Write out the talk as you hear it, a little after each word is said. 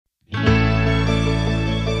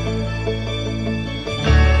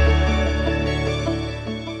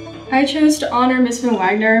I chose to honor Miss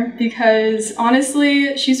Vanwagner because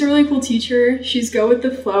honestly, she's a really cool teacher. She's go with the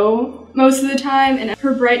flow most of the time, and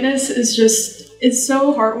her brightness is it's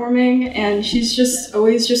so heartwarming, and she's just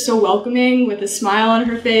always just so welcoming with a smile on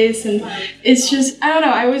her face, and it's just, I don't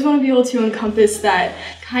know, I always want to be able to encompass that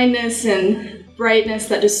kindness and brightness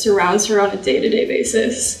that just surrounds her on a day-to-day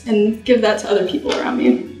basis and give that to other people around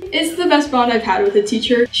me. It's the best bond I've had with a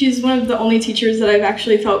teacher. She's one of the only teachers that I've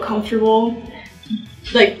actually felt comfortable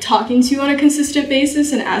talking to on a consistent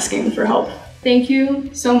basis and asking for help. Thank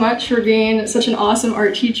you so much for being such an awesome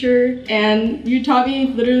art teacher, and you taught me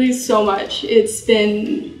literally so much. It's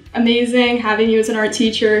been amazing having you as an art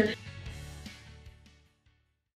teacher.